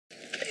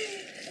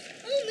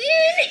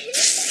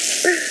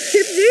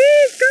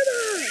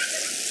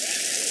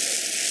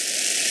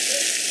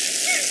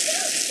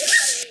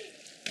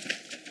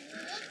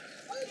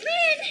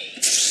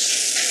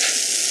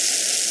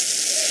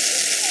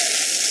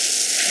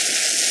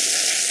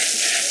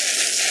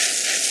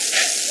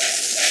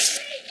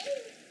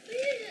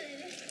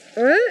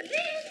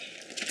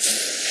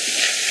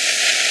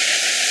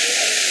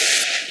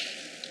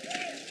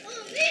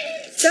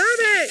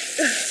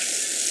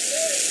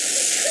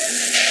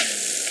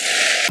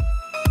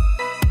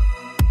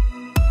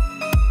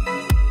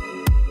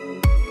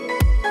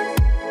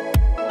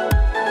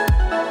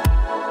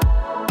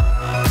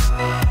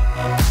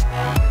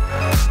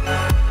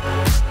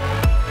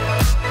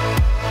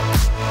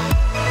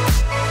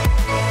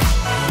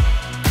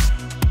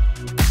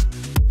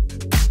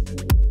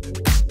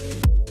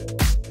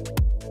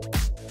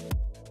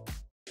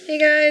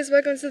guys,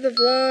 welcome to the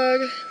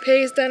vlog.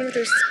 Paige's done with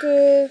her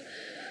school.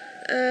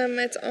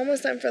 It's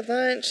almost time for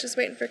lunch. Just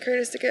waiting for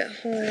Curtis to get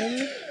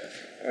home.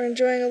 We're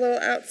enjoying a little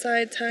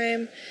outside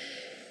time.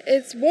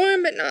 It's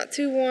warm, but not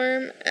too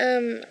warm.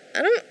 I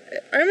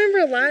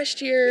remember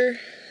last year,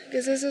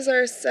 because this is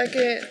our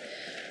second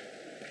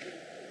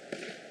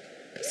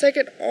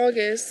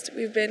August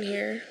we've been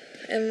here,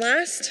 and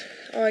last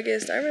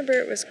August I remember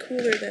it was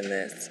cooler than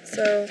this.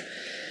 So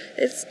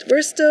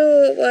we're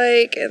still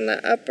like in the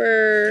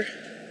upper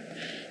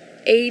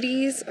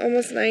 80s,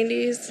 almost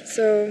 90s.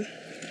 So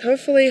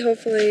hopefully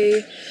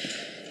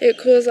it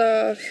cools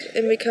off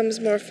and becomes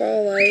more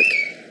fall-like.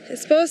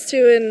 It's supposed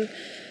to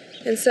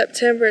in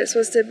September. It's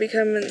supposed to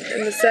become in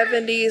the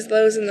 70s,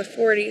 lows in the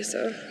 40s.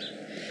 So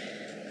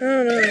I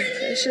don't know.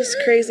 It's just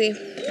crazy.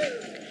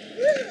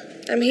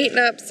 I'm heating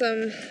up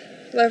some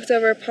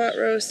leftover pot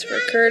roast for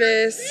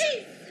Curtis.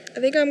 I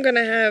think I'm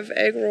gonna have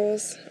egg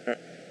rolls.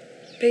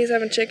 Paige's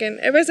having chicken.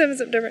 Everybody's having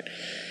something different.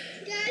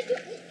 Dad,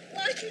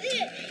 watch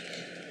this.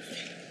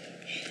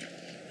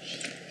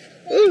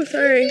 Ooh,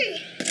 sorry.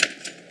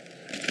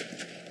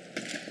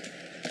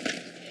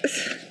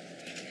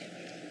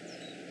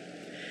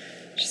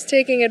 She's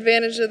taking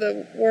advantage of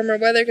the warmer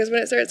weather because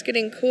when it starts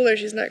getting cooler,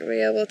 she's not going to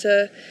be able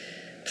to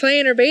play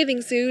in her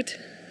bathing suit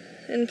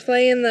and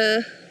play in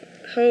the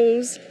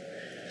hose.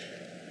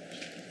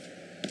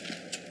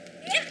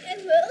 Yeah, I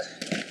will.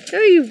 No,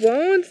 you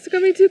won't. It's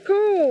going to be too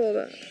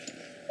cold.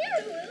 Yeah,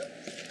 I will.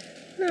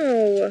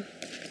 No.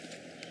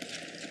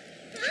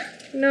 Huh?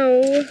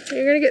 No.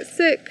 You're going to get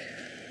sick.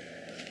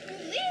 Oh,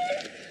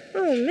 man.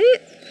 Oh, man.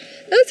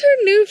 That's her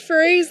new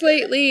phrase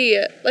lately.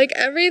 Like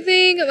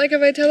everything, like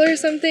if I tell her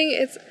something,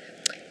 it's,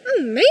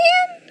 oh, man.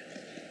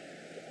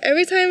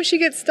 Every time she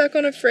gets stuck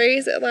on a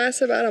phrase, it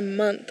lasts about a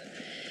month.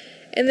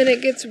 And then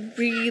it gets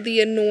really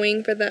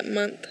annoying for that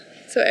month.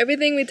 So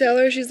everything we tell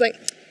her, she's like,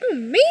 oh,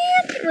 man.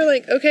 And we're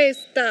like, okay,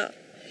 stop.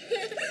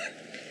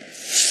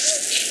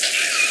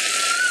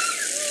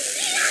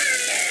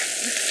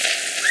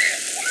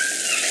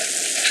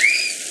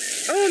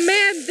 Oh,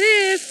 man,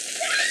 this.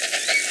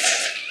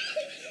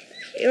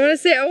 You want to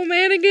say, oh,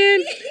 man,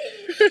 again?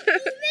 Oh, man.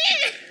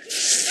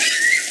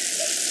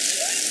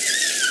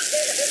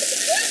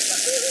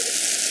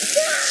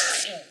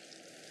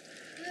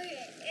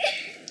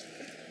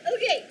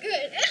 Okay,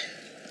 good.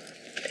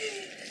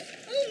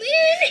 Oh,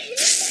 man.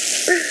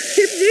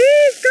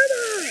 Jeez, come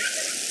on.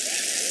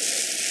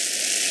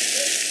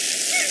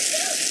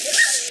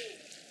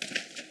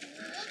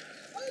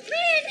 Oh,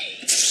 man.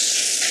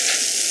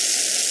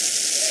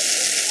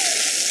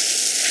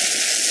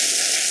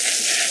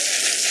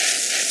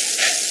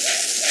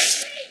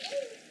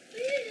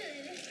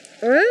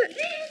 What?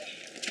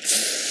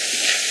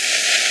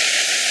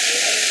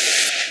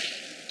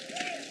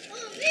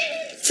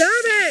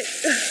 Stop it!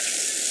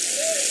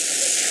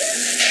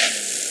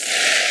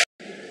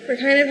 We're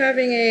kind of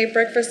having a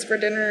breakfast for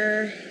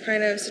dinner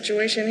kind of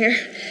situation here.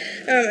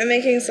 I'm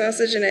making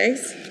sausage and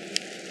eggs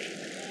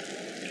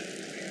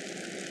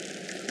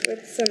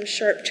with some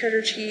sharp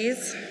cheddar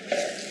cheese.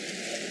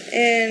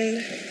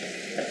 And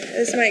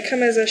this might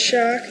come as a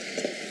shock,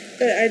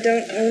 but I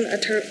don't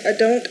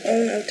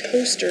own a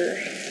toaster.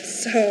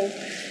 So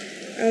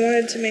I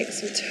wanted to make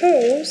some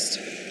toast.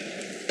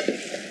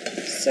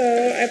 So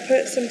I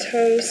put some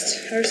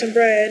toast or some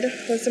bread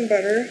with some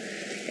butter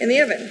in the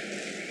oven.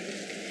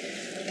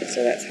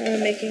 So that's how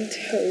I'm making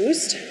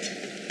toast.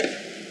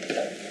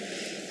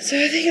 So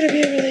I think it'll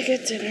be a really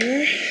good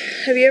dinner.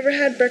 Have you ever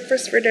had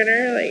breakfast for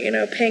dinner? Like, you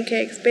know,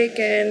 pancakes,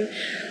 bacon,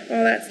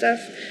 all that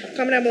stuff.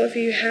 Comment down below if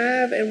you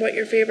have and what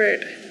your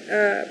favorite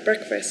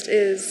breakfast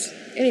is.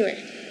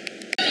 Anyway.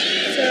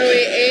 So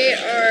we ate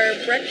our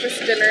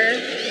breakfast dinner.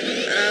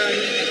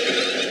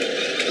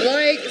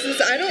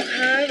 Since I don't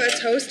have a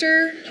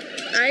toaster,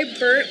 I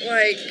burnt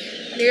like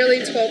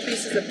nearly 12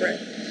 pieces of bread.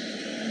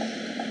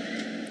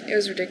 It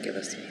was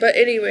ridiculous. But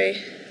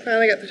anyway,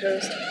 finally got the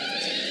toast.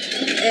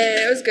 And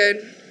it was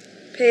good.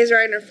 Paige's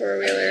riding her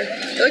four-wheeler.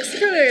 It looks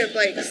kind of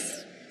like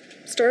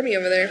stormy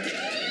over there.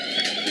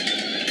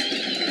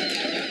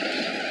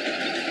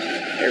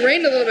 It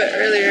rained a little bit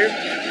earlier.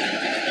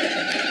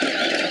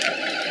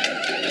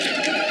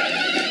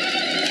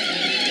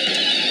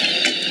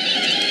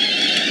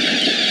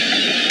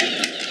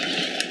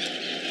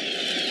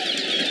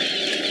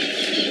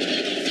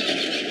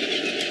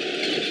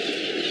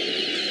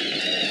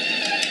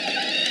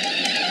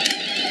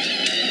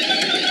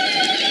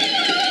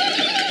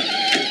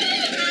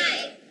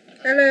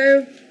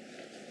 Hello.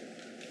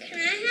 Can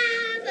I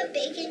have a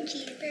bacon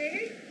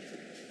cheeseburger?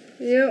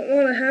 You don't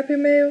want a Happy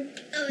Meal?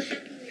 Oh, a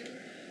Happy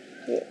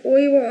Meal. What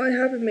do you want on a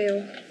Happy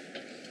Meal?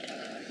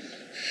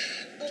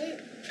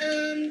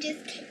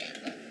 Just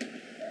ketchup.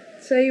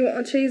 Say you want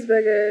a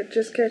cheeseburger,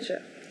 just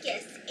ketchup.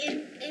 Yes,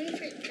 and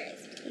french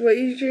fries. What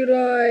would you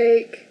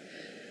like?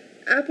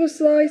 Apple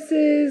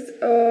slices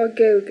or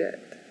Go-Gurt?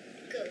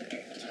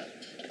 Go-Gurt.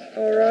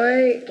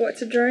 Alright, what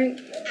to drink?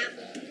 Apple.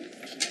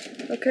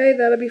 Okay,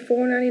 that'll be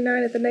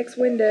 $4.99 at the next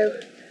window.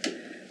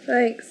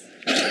 Thanks.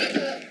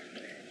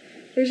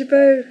 Here's your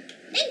food.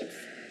 Thanks.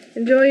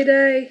 Enjoy your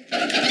day.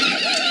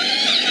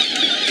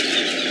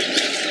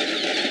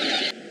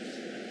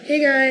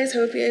 Hey guys,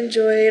 hope you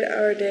enjoyed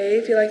our day.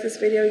 If you like this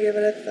video, give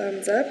it a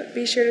thumbs up.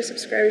 Be sure to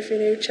subscribe if you're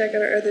new. Check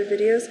out our other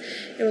videos,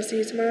 and we'll see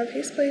you tomorrow at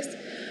Pace Place.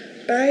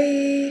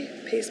 Bye.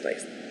 Pace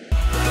Place.